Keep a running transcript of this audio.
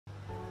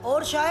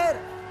और शायर,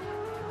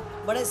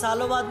 बड़े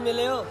सालों बाद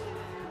मिले हो।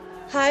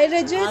 हाय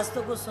रजत। आज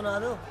तो कुछ सुना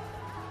दो।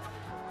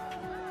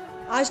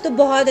 आज तो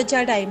बहुत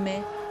अच्छा टाइम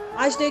है।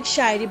 आज तो एक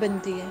शायरी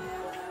बनती है।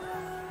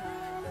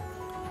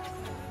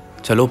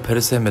 चलो फिर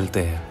से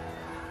मिलते हैं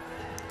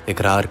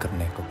इकरार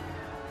करने को।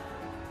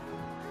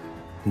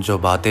 जो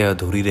बातें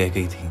अधूरी रह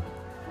गई थी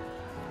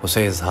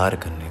उसे इजहार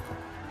करने को।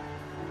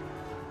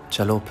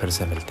 चलो फिर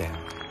से मिलते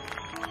हैं।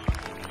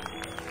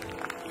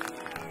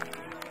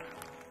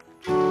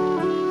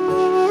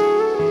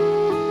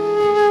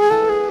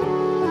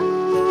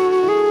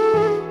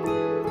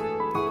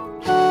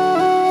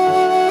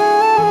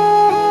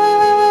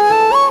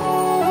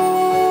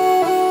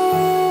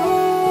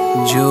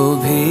 जो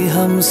भी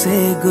हमसे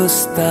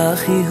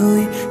गुस्ताखी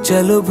हुई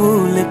चलो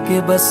भूल के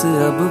बस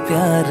अब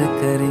प्यार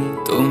करें।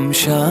 तुम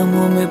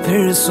शामों में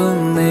फिर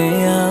सुनने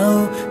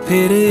आओ,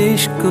 फिर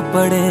इश्क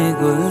पड़े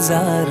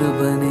गुलजार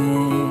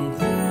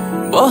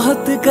बने।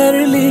 बहुत कर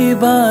ली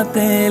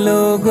बातें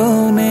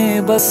लोगों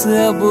ने, बस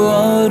अब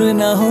और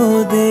न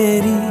हो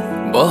देरी।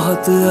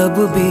 बहुत अब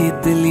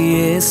बीत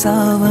लिए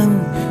सावन,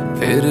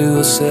 फिर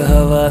उस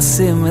हवा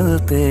से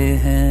मिलते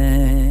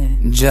हैं।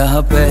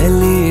 जहाँ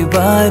पहली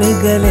बार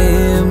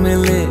गले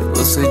मिले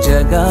उस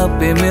जगह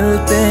पे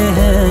मिलते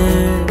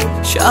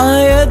हैं।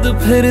 शायद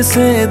फिर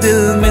से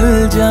दिल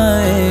मिल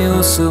जाए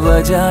उस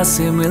वजह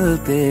से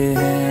मिलते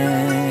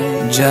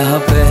हैं। जहाँ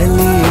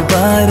पहली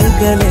बार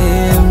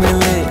गले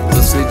मिले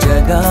उस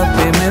जगह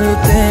पे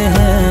मिलते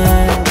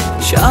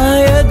हैं।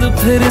 शायद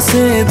फिर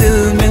से दिल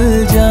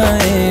मिल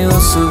जाए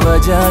उस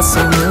वजह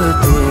से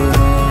मिलते हैं।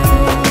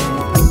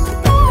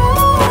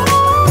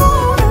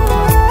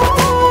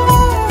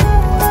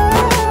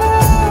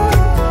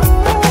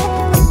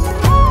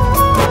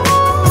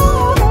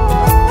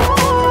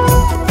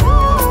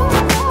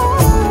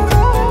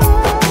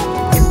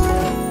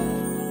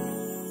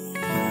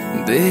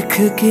 देख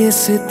के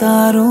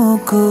सितारों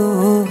को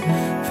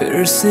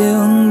फिर से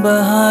उन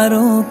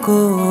बहारों को,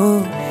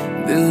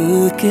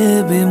 दिल के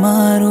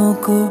बीमारों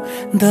को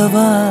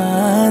दवा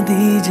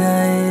दी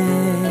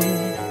जाए।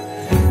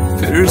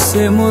 फिर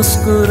से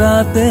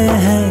मुस्कुराते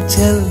हैं,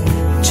 चल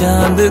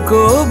चांद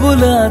को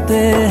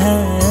बुलाते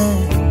हैं।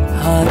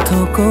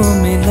 हाथों को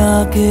मिला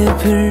के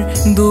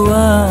फिर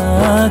दुआ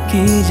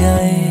की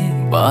जाए।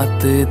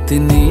 बात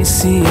इतनी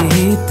सी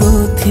ही तो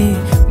थी,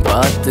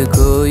 बात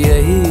को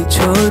यही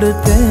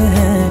छोड़ते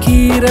हैं।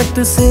 कीरत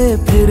से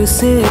फिर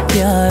से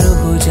प्यार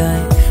हो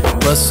जाए,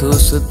 बस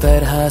उस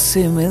तरह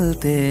से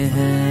मिलते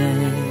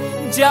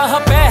हैं। जहाँ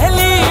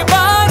पहली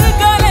बार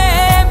गले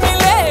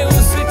मिले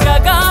उस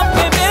जगह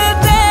पे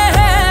मिलते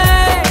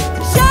हैं।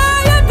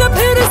 शायद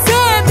फिर से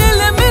दिल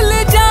मिल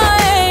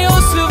जाए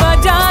उस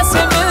वजह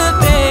से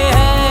मिलते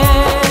हैं।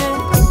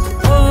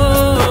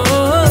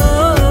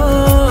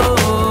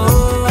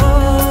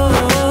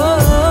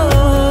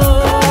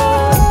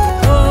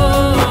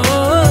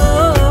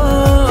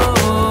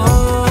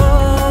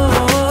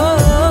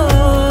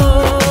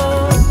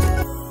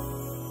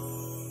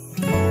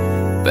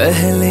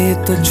 पहले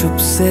तो चुप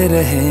से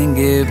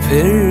रहेंगे,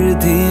 फिर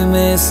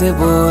धीमे से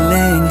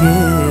बोलेंगे।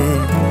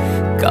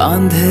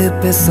 कांधे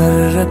पे सर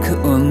रख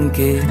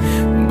उनके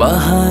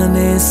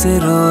बहाने से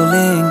रो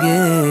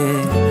लेंगे।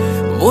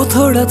 वो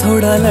थोड़ा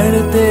थोड़ा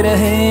लड़ते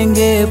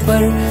रहेंगे,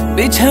 पर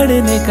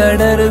बिछड़ने का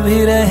डर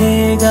भी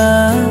रहेगा।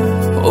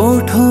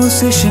 ओठों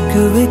से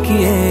शिकवे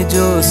किए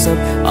जो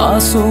सब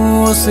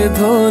आंसुओं से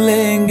धो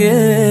लेंगे।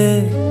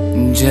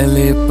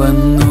 जले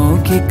पन्नों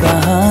की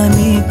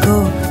कहानी को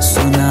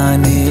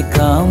सुनाने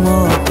का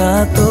मौका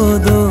तो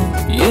दो।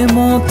 ये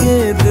मौके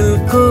दिल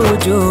को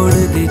जोड़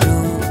दीजो,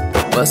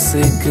 बस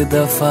एक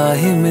दफा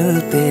ही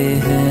मिलते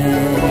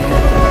हैं।